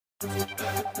Yeah,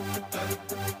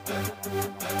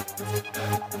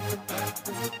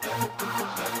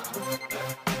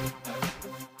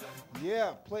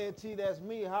 Player T, that's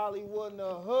me, Hollywood in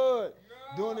the hood,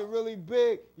 doing it really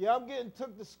big. Yeah, I'm getting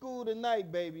took to school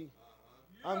tonight, baby.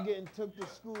 I'm getting took to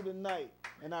school tonight,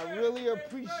 and I really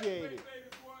appreciate it.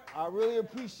 I really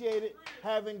appreciate it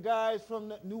having guys from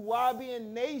the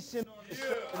Nuwaubian Nation on the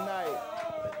show tonight.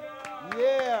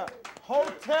 Yeah,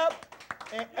 Hotep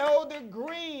and Elder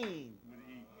Green.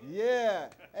 Yeah.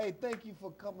 Hey, thank you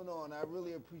for coming on. I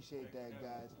really appreciate that,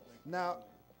 guys.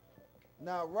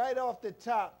 Now, right off the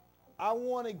top, I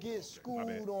want to get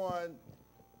schooled on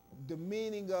the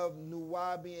meaning of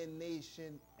Nuwaubian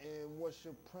Nation and what's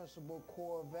your principal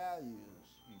core values.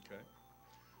 Okay.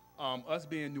 Us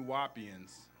being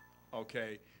Nuwaubians,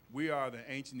 okay, we are the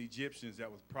ancient Egyptians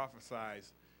that was prophesied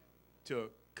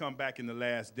to come back in the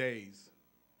last days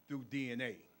through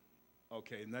DNA.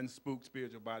 Okay, nothing spook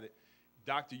spiritual about it.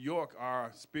 Dr. York,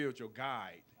 our spiritual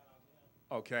guide,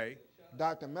 okay?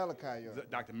 Dr. Malachi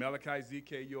York. Dr. Malachi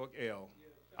Z.K. York L.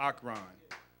 Akron,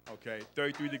 okay,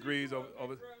 33 degrees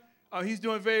over. He's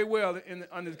doing very well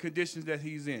under the conditions that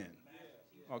he's in,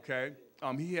 okay?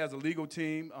 He has a legal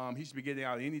team. He should be getting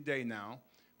out any day now,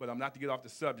 but not to get off the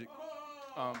subject.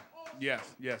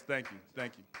 Yes, thank you.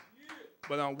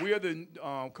 But we're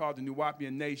called the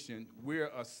Nuwaubian Nation.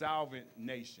 We're a solvent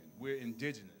nation. We're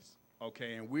indigenous,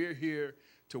 okay? And we're here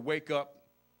to wake up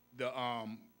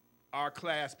our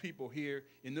class people here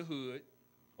in the hood,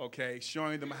 okay,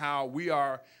 showing them how we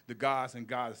are the gods and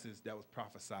goddesses that was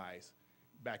prophesied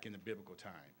back in the biblical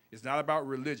time. It's not about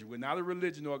religion. We're not a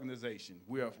religion organization.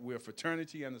 We're a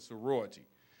fraternity and a sorority.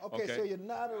 Okay, so you're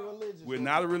not a religious We're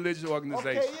not a religious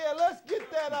organization. Okay, yeah, let's get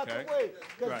that out the way.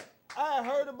 Because right. I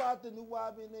heard about the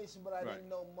Nuwaubian Nation, but I didn't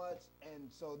know much,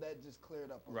 and so that just cleared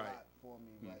up a lot for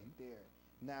me right there.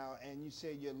 Now, and you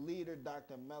said your leader,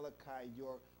 Dr. Malachi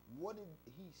York, what did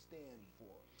he stand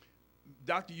for?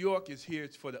 Dr. York is here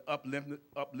for the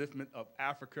upliftment of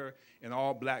Africa and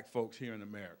all black folks here in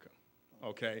America,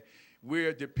 okay?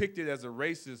 We're depicted as a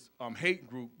racist hate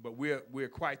group, but we're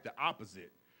quite the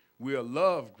opposite. We're a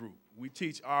love group. We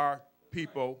teach our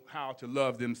people how to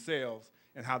love themselves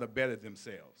and how to better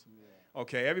themselves. Yeah.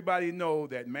 Okay, everybody know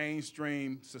that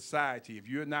mainstream society, if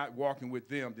you're not walking with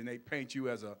them, then they paint you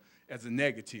as a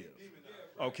negative,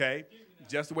 okay?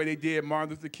 Just the way they did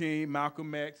Martin Luther King,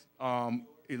 Malcolm X,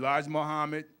 Elijah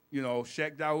Muhammad, you know,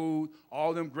 Sheikh Dawood,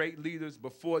 all them great leaders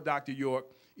before Dr. York,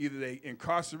 either they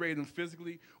incarcerate them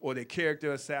physically or they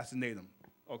character assassinate them,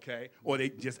 okay? Or they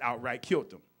just outright killed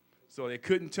them. So they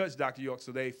couldn't touch Dr. York,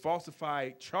 so they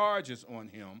falsified charges on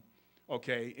him,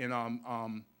 okay, in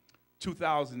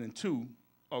 2002,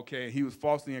 okay? He was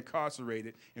falsely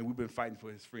incarcerated, and we've been fighting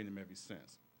for his freedom ever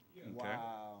since. Yeah. Okay?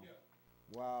 Wow.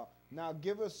 Yeah. Wow. Now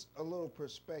give us a little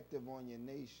perspective on your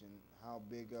nation, how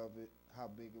big it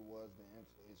was,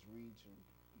 its reach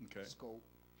and scope.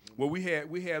 Well, we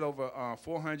had over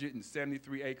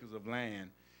 473 acres of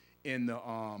land in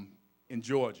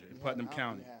Georgia, in Putnam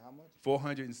County. How much?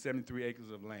 473 acres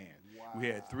of land. Wow. We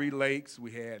had 3 lakes.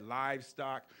 We had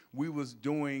livestock. We was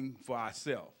doing for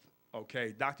ourselves.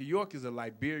 Okay. Dr. York is a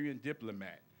Liberian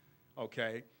diplomat.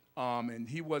 Okay. And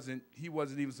they wasn't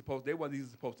even supposed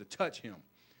to touch him.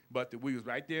 But we was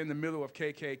right there in the middle of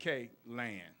KKK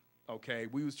land. Okay.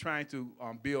 We was trying to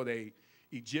build a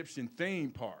Egyptian theme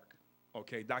park.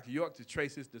 Okay. Dr. York to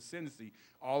trace his descendancy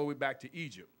all the way back to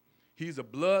Egypt. He's a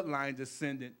bloodline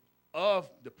descendant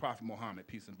of the Prophet Muhammad,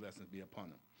 peace and blessings be upon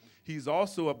him. He's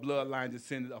also a bloodline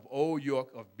descendant of Old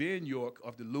York, of Ben York,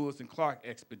 of the Lewis and Clark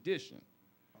expedition.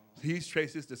 He's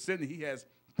traced his descendant. He has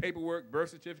paperwork,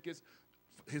 birth certificates,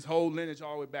 his whole lineage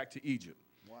all the way back to Egypt.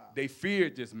 Wow. They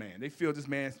feared this man. They feel this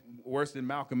man's worse than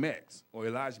Malcolm X or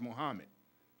Elijah Muhammad,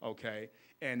 okay?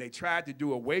 And they tried to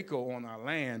do a Waco on our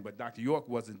land, but Dr. York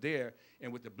wasn't there.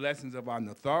 And with the blessings of our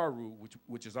Natharu,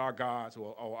 which is our gods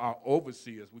or our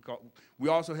overseers, we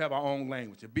also have our own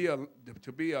language. To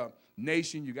be a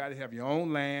nation, you got to have your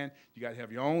own land, you got to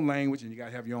have your own language, and you got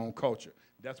to have your own culture.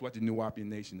 That's what the Nuwaubian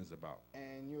Nation is about.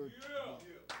 And you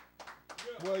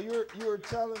were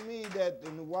telling me that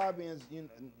the Nuwaubians,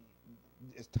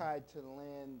 is tied to the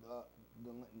land,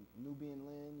 the Nubian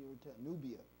land. You were telling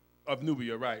Nubia. Of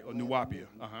Nubia, right, or Nuwaubian.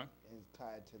 Is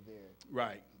tied to there.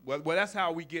 Right. Well, that's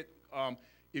how we get.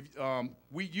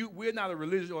 We're not a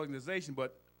religious organization,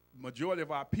 but majority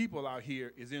of our people out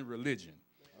here is in religion.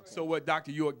 Okay. So what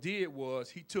Dr. York did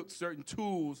was he took certain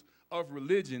tools of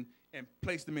religion and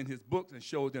placed them in his books and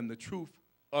showed them the truth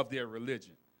of their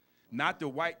religion. Not the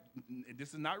white.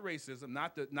 This is not racism.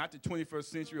 Not the 21st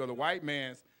century or the white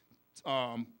man's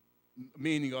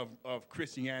meaning of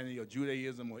Christianity or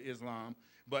Judaism or Islam,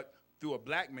 but through a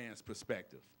black man's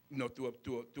perspective, you know,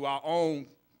 through our own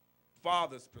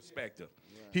father's perspective.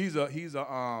 Right. He's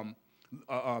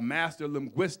a master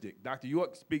linguistic. Dr.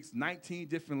 York speaks 19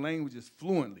 different languages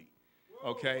fluently.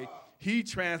 Okay, he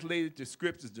translated the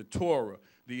scriptures, the Torah,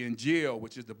 the Injil,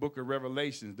 which is the book of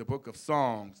Revelations, the book of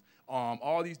Songs,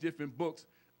 all these different books.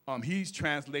 He's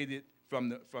translated from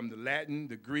the Latin,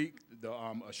 the Greek, the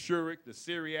Ashuric, the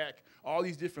Syriac, all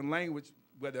these different languages,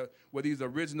 where these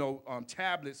original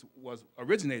tablets was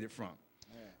originated from.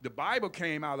 Yeah. The Bible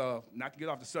came out of, not to get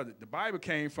off the subject, the Bible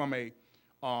came from a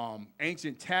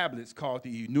ancient tablets called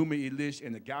the Enuma Elish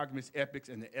and the Gilgamesh Epics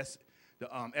and the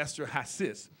Esther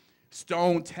Hasis,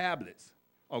 stone tablets,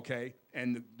 okay?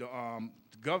 And the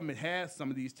government has some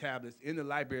of these tablets in the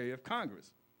Library of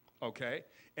Congress, okay?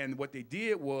 And what they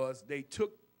did was they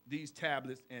took these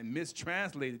tablets and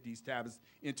mistranslated these tablets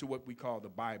into what we call the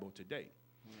Bible today.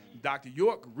 Dr.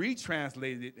 York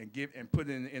retranslated it and put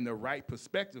it in the right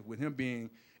perspective, with him being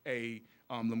a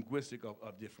linguistic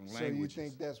of different languages. So you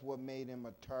think that's what made him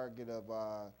a target of,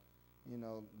 you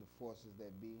know, the forces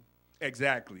that be?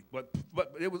 Exactly, but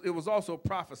it was also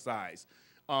prophesized.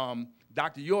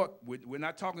 Dr. York, we're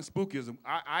not talking spookism.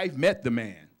 I've met the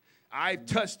man. I've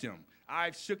touched him.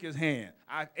 I've shook his hand.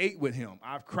 I've ate with him.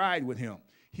 I've cried with him.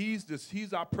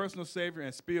 He's our personal savior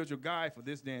and spiritual guide for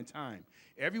this day and time.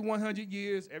 Every 100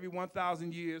 years, every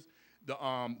 1,000 years,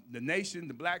 the nation,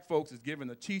 the black folks, is given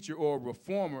a teacher or a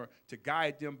reformer to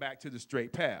guide them back to the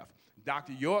straight path.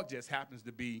 Dr. York just happens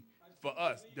to be, for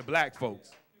us, the black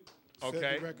folks. Okay?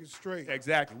 Set the record straight.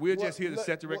 Exactly. We're just here to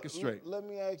set the record straight. Let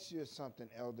me ask you something,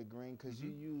 Elder Green, because you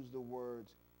used the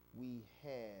words, we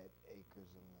had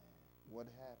acres of land. What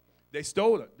happened? They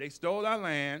stole it. They stole our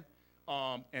land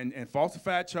and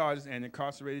falsified charges and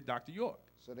incarcerated Dr. York.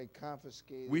 So they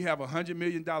confiscated. We have a $100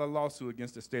 million lawsuit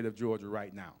against the state of Georgia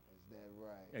right now. Is that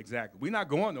right? Exactly. We're not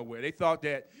going nowhere. They thought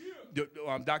that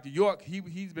Dr. York,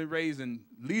 he's been raising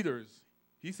leaders.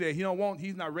 He said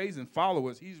he's not raising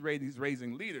followers, he's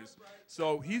raising leaders.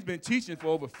 So he's been teaching for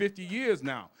over 50 years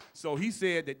now. So he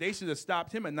said that they should have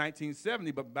stopped him in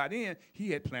 1970, but by then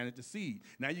he had planted the seed.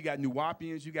 Now you got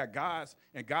Nuwaubians, you got gods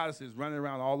and goddesses running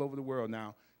around all over the world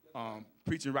now,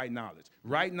 preaching right knowledge,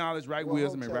 right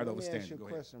wisdom, and right understanding. Let me ask you a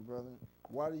question, brother.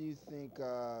 Why do you think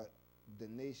the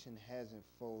nation hasn't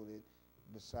folded,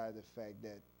 besides the fact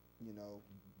that, you know,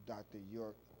 Dr.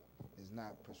 York is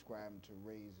not prescribing to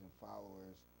raising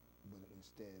followers, but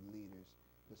instead leaders?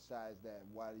 Besides that,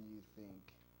 why do you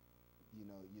think, you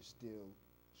know, you're still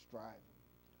striving?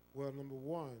 Well, number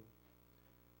one,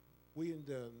 we in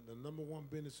the number one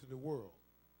business in the world.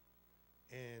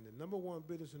 And the number one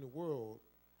business in the world,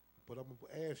 but I'm going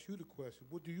to ask you the question,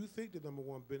 what do you think the number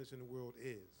one business in the world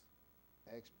is?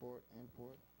 Export,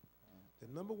 import? The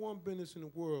number one business in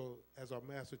the world, as our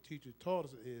master teacher taught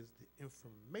us, is the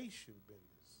information business.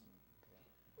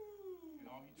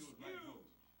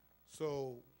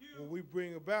 So what we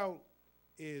bring about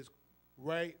is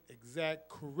right, exact,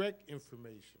 correct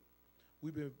information.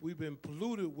 We've been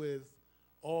polluted with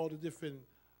all the different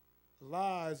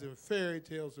lies and fairy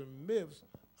tales and myths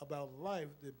about life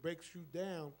that breaks you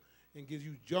down and gives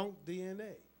you junk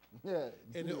DNA. Yeah.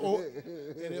 And it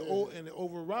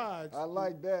overrides. I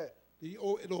like that.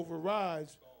 It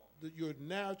overrides your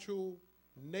natural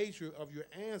nature of your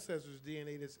ancestors'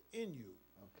 DNA that's in you.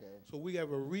 Okay. So we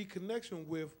have a reconnection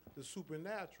with the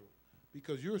supernatural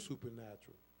because you're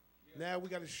supernatural. Yeah. Now we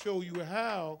got to show you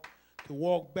how to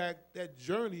walk back that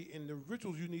journey and the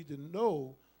rituals you need to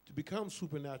know to become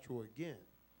supernatural again.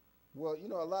 Well, you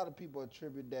know, a lot of people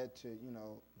attribute that to, you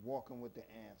know, walking with the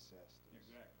ancestors.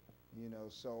 Exactly. You know,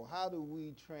 so how do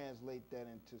we translate that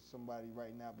into somebody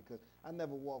right now? Because I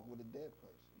never walked with a dead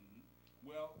person. Mm-hmm.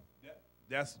 Well,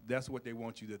 that's what they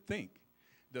want you to think.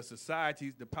 The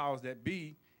societies, the powers that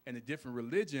be, and the different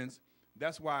religions,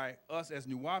 that's why us as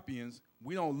Nuwaubians,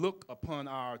 we don't look upon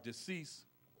our deceased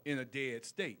in a dead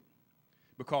state.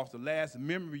 Because the last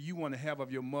memory you want to have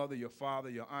of your mother, your father,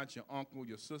 your aunt, your uncle,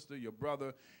 your sister, your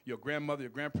brother, your grandmother,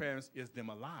 your grandparents is them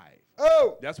alive.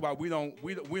 Oh! That's why we're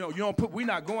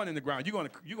not going in the ground.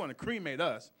 You're gonna cremate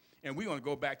us, and we're gonna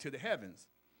go back to the heavens.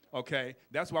 Okay?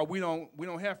 That's why we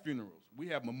don't have funerals. We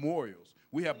have memorials.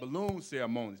 We have balloon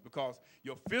ceremonies, because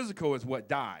your physical is what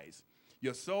dies.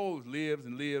 Your soul lives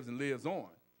and lives and lives on.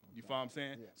 You follow what I'm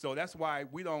saying? Yeah. So that's why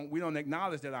we don't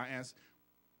acknowledge that our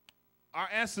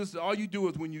ancestors, all you do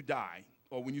is when you die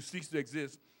or when you cease to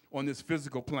exist on this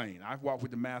physical plane. I've walked with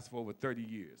the Master for over 30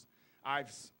 years.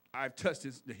 I've touched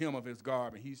the hem of his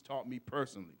garb, and he's taught me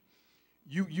personally.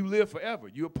 You live forever.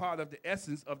 You're part of the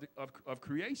essence of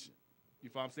creation. You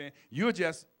follow what I'm saying? You're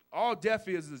just All death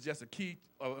is just a key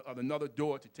of another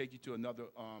door to take you to another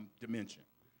dimension.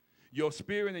 Your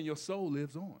spirit and your soul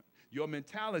lives on. Your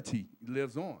mentality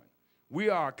lives on. We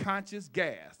are a conscious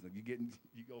gas.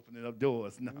 You opening up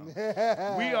doors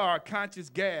now. We are a conscious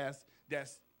gas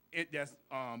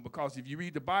because if you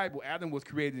read the Bible, Adam was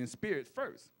created in spirit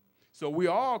first. So we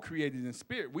are all created in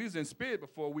spirit. We was in spirit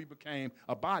before we became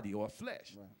a body or a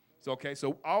flesh. Right. So, okay,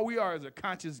 so all we are is a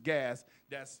conscious gas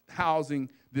that's housing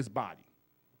this body.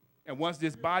 And once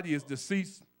this body is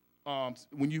deceased,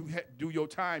 when you do your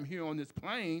time here on this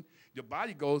plane, your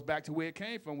body goes back to where it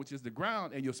came from, which is the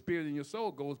ground, and your spirit and your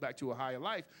soul goes back to a higher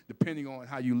life, depending on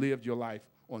how you lived your life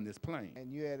on this plane.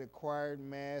 And you had acquired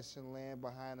mass and land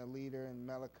behind a leader in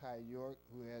Malachi York,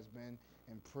 who has been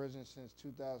in prison since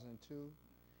 2002,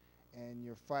 and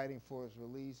you're fighting for his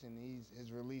release, and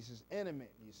his release is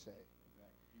imminent, you say.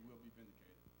 Exactly. He will be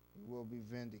vindicated. He will be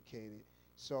vindicated.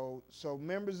 So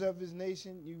members of his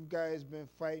nation, you guys been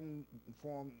fighting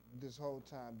for him this whole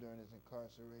time during his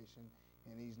incarceration,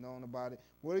 and he's known about it.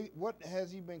 What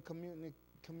has he been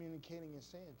communicating and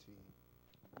saying to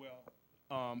you?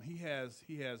 Well, he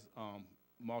has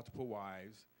multiple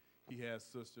wives. He has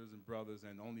sisters and brothers,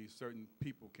 and only certain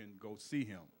people can go see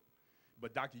him.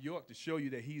 But Dr. York, to show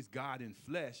you that he's God in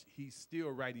flesh, he's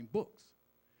still writing books.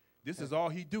 This is all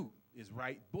he do, is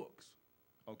write books,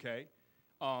 okay?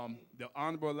 The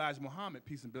Honorable Elijah Muhammad,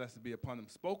 peace and blessings be upon him,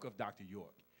 spoke of Dr.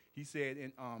 York. He said,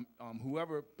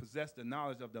 whoever possessed the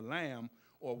knowledge of the Lamb,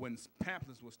 or when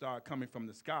pamphlets will start coming from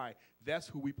the sky, that's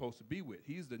who we're supposed to be with.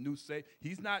 He's the new Savior.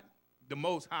 He's not the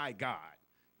Most High God,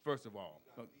 first of all.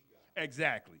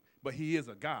 Exactly. But he is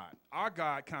a God. Our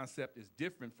God concept is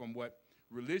different from what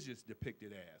religious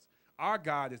depicted as. Our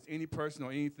God is any person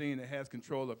or anything that has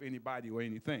control of anybody or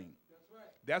anything. That's right.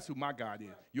 That's who my God is.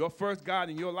 Right. Your first God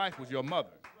in your life was your mother.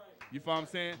 Right. You feel what I'm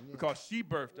saying? Yeah. Because she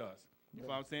birthed us. You feel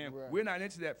what I'm saying? Right. We're not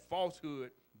into that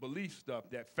falsehood belief stuff,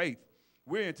 that faith.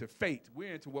 We're into faith.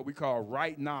 We're into what we call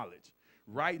right knowledge.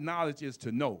 Right knowledge is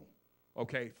to know,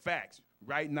 okay? Facts,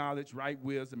 right knowledge, right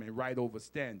wisdom, and right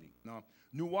understanding. Now,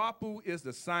 Nuwaubian is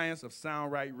the science of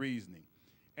sound right reasoning,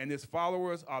 and its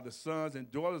followers are the sons and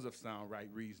daughters of sound right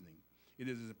reasoning. It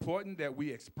is important that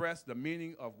we express the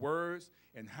meaning of words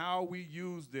and how we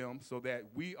use them so that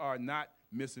we are not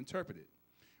misinterpreted.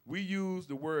 We use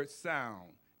the word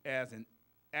sound as an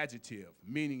adjective,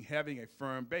 meaning having a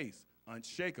firm base,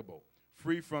 unshakable,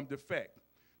 free from defect.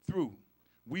 Through,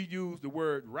 we use the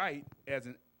word right as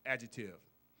an adjective,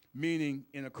 meaning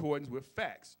in accordance with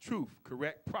facts, truth,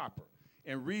 correct, proper.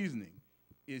 And reasoning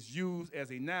is used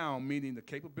as a noun, meaning the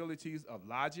capabilities of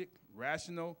logic,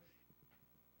 rational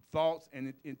thoughts,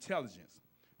 and intelligence.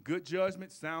 Good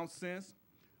judgment, sound sense,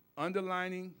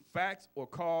 underlining facts or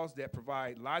cause that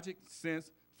provide logic,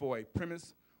 sense for a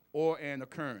premise or an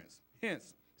occurrence.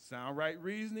 Hence, sound right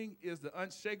reasoning is the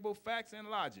unshakable facts and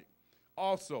logic.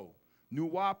 Also,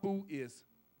 Nuwaubian is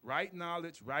right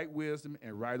knowledge, right wisdom,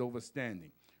 and right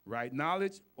understanding. Right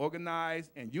knowledge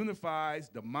organizes and unifies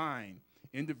the mind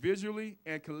individually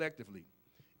and collectively.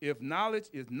 If knowledge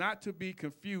is not to be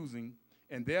confusing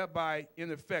and thereby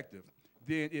ineffective,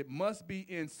 then it must be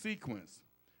in sequence.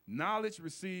 Knowledge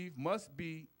received must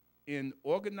be in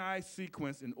organized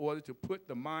sequence in order to put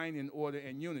the mind in order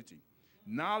and unity.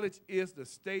 Knowledge is the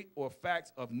state or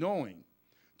facts of knowing.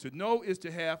 To know is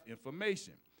to have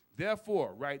information.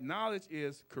 Therefore, right knowledge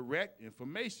is correct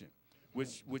information,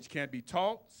 which can be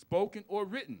taught, spoken, or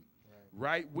written.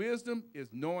 Right wisdom is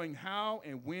knowing how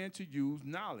and when to use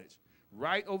knowledge.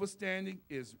 Right understanding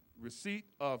is receipt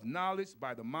of knowledge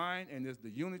by the mind and is the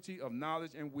unity of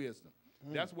knowledge and wisdom.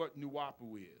 That's what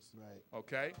Nuwaubian is. Right.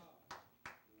 Okay?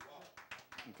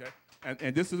 Okay.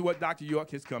 And this is what Dr. York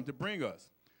has come to bring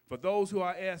us. For those who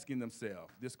are asking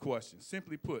themselves this question,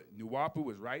 simply put,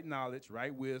 Nuwaubian is right knowledge,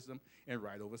 right wisdom, and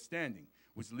right understanding,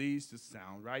 which leads to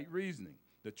sound right reasoning,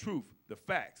 the truth, the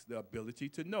facts, the ability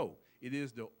to know. It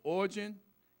is the origin,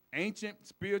 ancient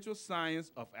spiritual science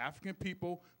of African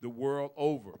people the world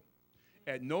over.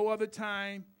 At no other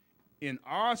time in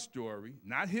our story,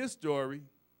 not his story,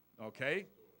 okay,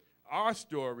 our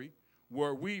story,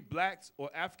 were we blacks or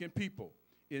African people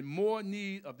in more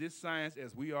need of this science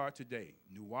as we are today.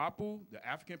 Nuwaubian, the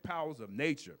African powers of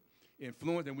nature,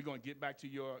 influence, and we're going to get back to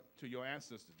your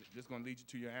ancestors. This is going to lead you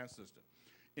to your ancestor.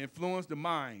 Influence the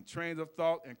mind, trains of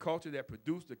thought, and culture that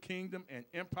produced the kingdom and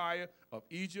empire of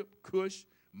Egypt, Kush,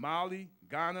 Mali,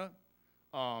 Ghana,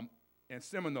 and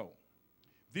Seminole.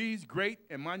 These great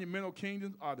and monumental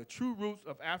kingdoms are the true roots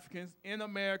of Africans in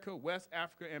America, West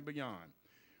Africa, and beyond.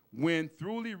 When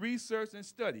thoroughly researched and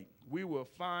studied, we will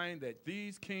find that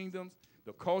these kingdoms,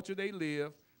 the culture they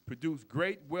live, produce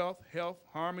great wealth, health,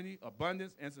 harmony,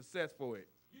 abundance, and success for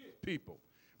its people.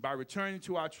 By returning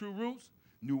to our true roots,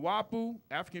 Nuwaubu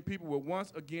African people will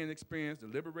once again experience the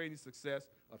liberating success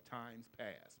of times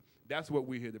past. That's what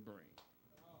we're here to bring.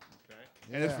 Okay?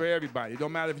 Yeah. And it's for everybody. It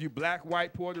don't matter if you're black,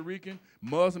 white, Puerto Rican,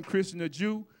 Muslim, Christian, or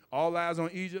Jew. All eyes on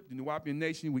Egypt, the Nuwaubian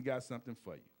Nation, we got something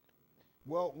for you.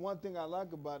 Well, one thing I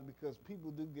like about it, because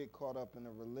people do get caught up in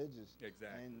the religious.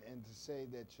 Exactly. And to say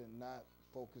that you're not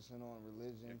focusing on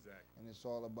religion. Exactly. And it's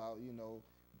all about, you know,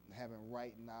 having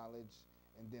right knowledge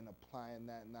and then applying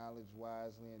that knowledge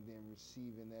wisely and then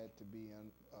receiving that to be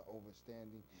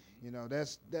overstanding. Mm-hmm. You know,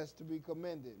 that's to be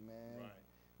commended, man.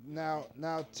 Right.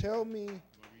 Now tell me,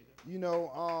 you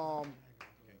know,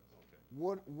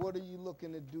 what are you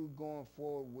looking to do going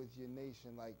forward with your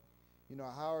nation? Like, you know,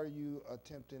 how are you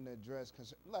attempting to address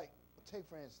like, take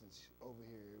for instance, over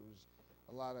here, it was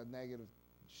a lot of negative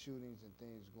shootings and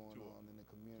things going on in the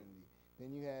community.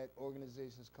 Then you had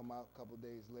organizations come out a couple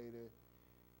days later.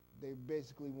 They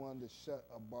basically wanted to shut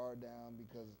a bar down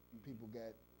because people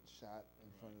got shot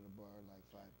in front of the bar, like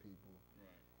 5 people.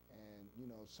 Right. And, you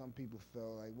know, some people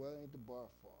felt like, well, it ain't the bar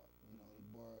fault. You know,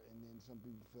 the bar, and then some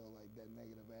people feel like that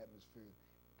negative atmosphere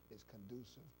is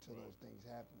conducive to those things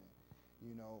happening.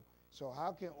 You know, so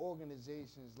how can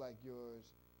organizations like yours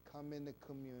come in the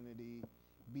community,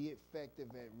 be effective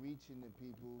at reaching the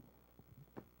people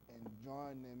and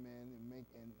drawing them in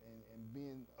and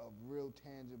being of real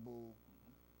tangible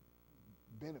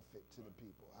benefit to the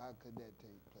people? How could that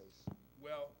take place?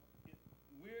 Well,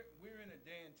 we're in a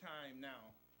day and time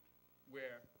now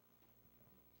where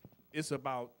it's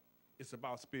about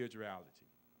spirituality.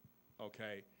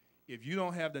 Okay, if you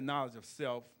don't have the knowledge of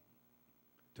self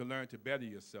to learn to better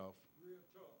yourself,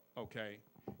 okay,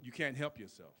 you can't help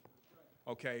yourself.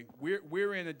 Okay,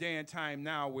 we're in a day and time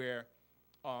now where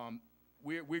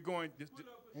we're going.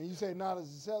 And you say knowledge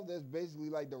of self, that's basically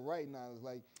like the right knowledge.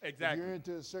 Like, exactly. If you're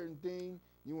into a certain thing,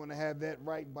 you want to have that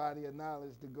right body of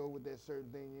knowledge to go with that certain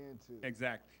thing you're into.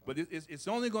 Exactly. But it's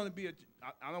only going to be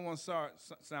I don't want to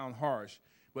sound harsh,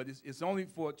 but it's only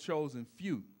for a chosen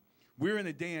few. We're in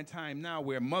a day and time now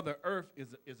where Mother Earth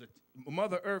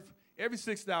Mother Earth. Every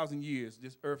 6,000 years,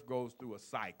 this Earth goes through a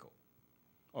cycle.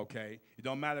 Okay, it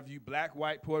don't matter if you black,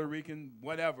 white, Puerto Rican,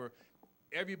 whatever.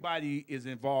 Everybody is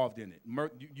involved in it.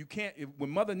 You can't.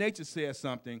 When Mother Nature says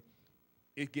something,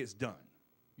 it gets done.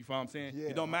 You follow what I'm saying? Yeah.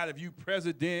 It don't matter if you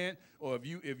president or if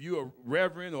you a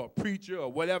reverend or a preacher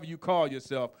or whatever you call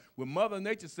yourself. When Mother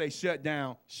Nature say shut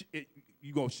down,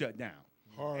 you gonna shut down.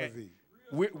 Harvey.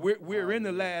 We're in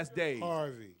the last days.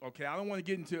 Harvey. Okay, I don't want to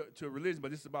get into religion,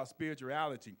 but this is about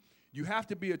spirituality. You have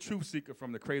to be a truth seeker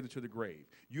from the cradle to the grave.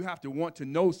 You have to want to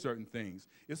know certain things.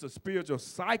 It's a spiritual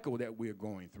cycle that we're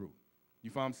going through. You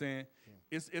follow what I'm saying?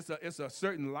 Yeah. It's a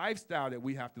certain lifestyle that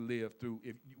we have to live through.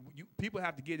 If people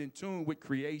have to get in tune with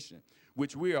creation,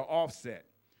 which we are offset.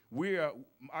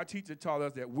 Our teacher taught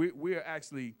us that we're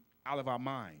actually out of our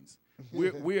minds. I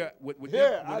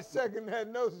second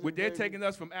that notion. They're taking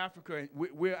us from Africa, and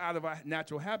we're out of our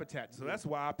natural habitat. So that's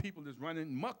why our people is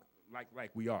running muck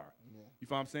like we are. Yeah. You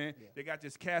follow what I'm saying? Yeah. They got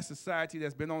this caste society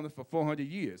that's been on it for 400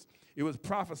 years. It was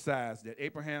prophesied that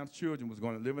Abraham's children was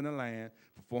going to live in a land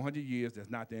for 400 years that's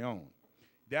not their own.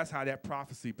 That's how that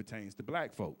prophecy pertains to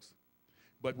black folks.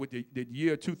 But with the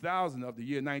year 2000 of the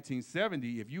year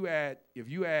 1970, if you add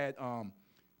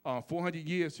 400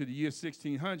 years to the year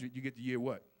 1600, you get the year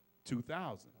what?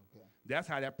 2000. Okay. That's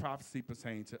how that prophecy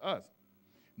pertains to us.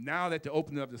 Now that the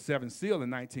opening of the seventh seal in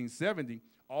 1970,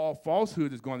 all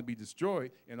falsehood is going to be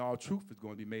destroyed and all truth is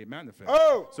going to be made manifest.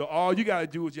 Oh! So all you got to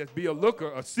do is just be a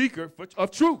looker, a seeker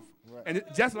of truth. Right. And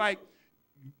just like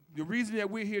the reason that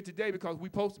we're here today, because we're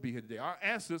supposed to be here today. Our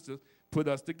ancestors put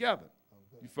us together.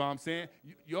 Okay. You follow what I'm saying?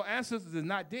 Your ancestors is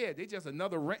not dead. They're just in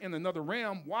another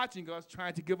realm watching us,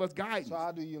 trying to give us guidance. So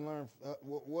how do you learn?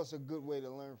 What's a good way to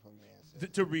learn from your ancestors?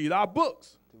 To read our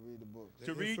books. To read the books.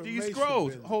 To read these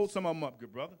scrolls. Hold some of them up,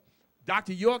 good brother.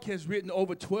 Dr. York has written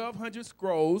over 1,200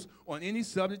 scrolls on any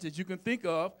subject that you can think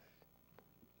of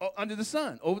under the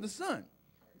sun, over the sun.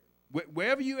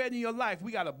 Wherever you're at in your life,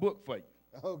 we got a book for you.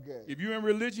 Okay. If you're in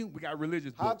religion, we got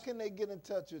religious books. How can they get in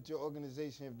touch with your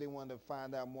organization if they want to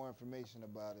find out more information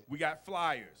about it? We got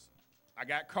flyers. I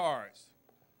got cards.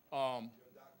 Go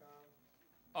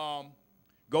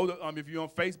to if you're on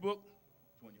Facebook.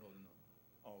 Which one you holding up?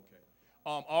 Oh, okay.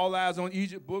 All Eyes on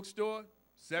Egypt bookstore,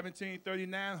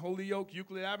 1739 Holyoke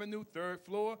Euclid Avenue, 3rd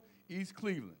floor, East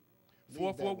Cleveland.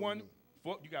 441.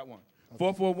 You got one. Okay.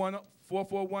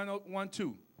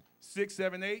 441-12.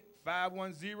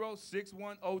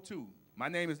 678-510-6102. My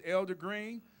name is Elder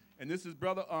Green, and this is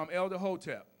Brother Elder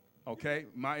Hotep. Okay,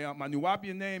 my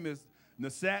Nuwaubian name is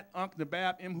Nasat Unk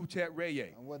Nabab Imhotep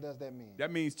Reye. And what does that mean?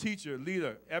 That means teacher,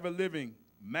 leader, ever-living,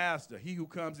 master, he who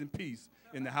comes in peace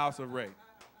in the house of Ray.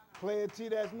 Player T,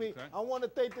 that's me. Okay. I want to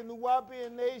thank the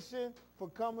Nuwaubian Nation for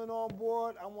coming on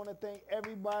board. I want to thank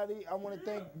everybody. I want to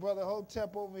thank Brother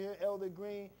Hotep over here, Elder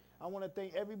Green. I want to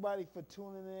thank everybody for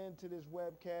tuning in to this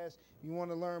webcast. You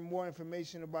want to learn more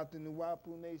information about the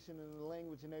Nuwaubian Nation and the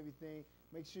language and everything,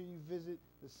 make sure you visit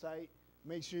the site.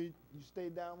 Make sure you stay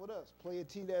down with us. Player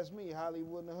T, that's me,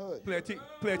 Hollywood in the Hood. Player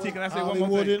T, can I say one more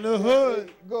Hollywood thing? in the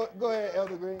hood. Go ahead,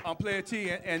 Elder Green. I'm Player T,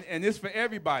 and it's for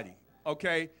everybody,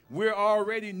 okay? We're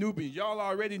already Nubians. Y'all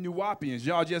already Nuwaubians.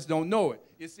 Y'all just don't know it.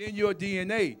 It's in your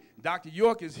DNA. Dr.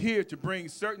 York is here to bring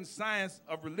certain science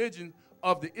of religion,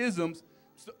 of the isms,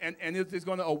 and it's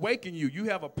going to awaken you. You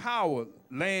have a power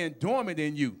laying dormant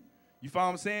in you. You follow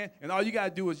what I'm saying? And all you got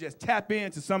to do is just tap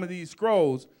into some of these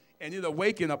scrolls, and it'll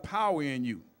awaken a power in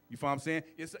you. You follow what I'm saying?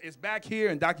 It's back here,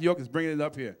 and Dr. York is bringing it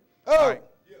up here. Oh, all right.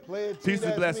 Player T, Peace and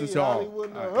that's blessings me, to all. Hollywood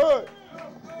in the All Hood.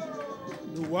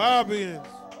 Nuwaubians.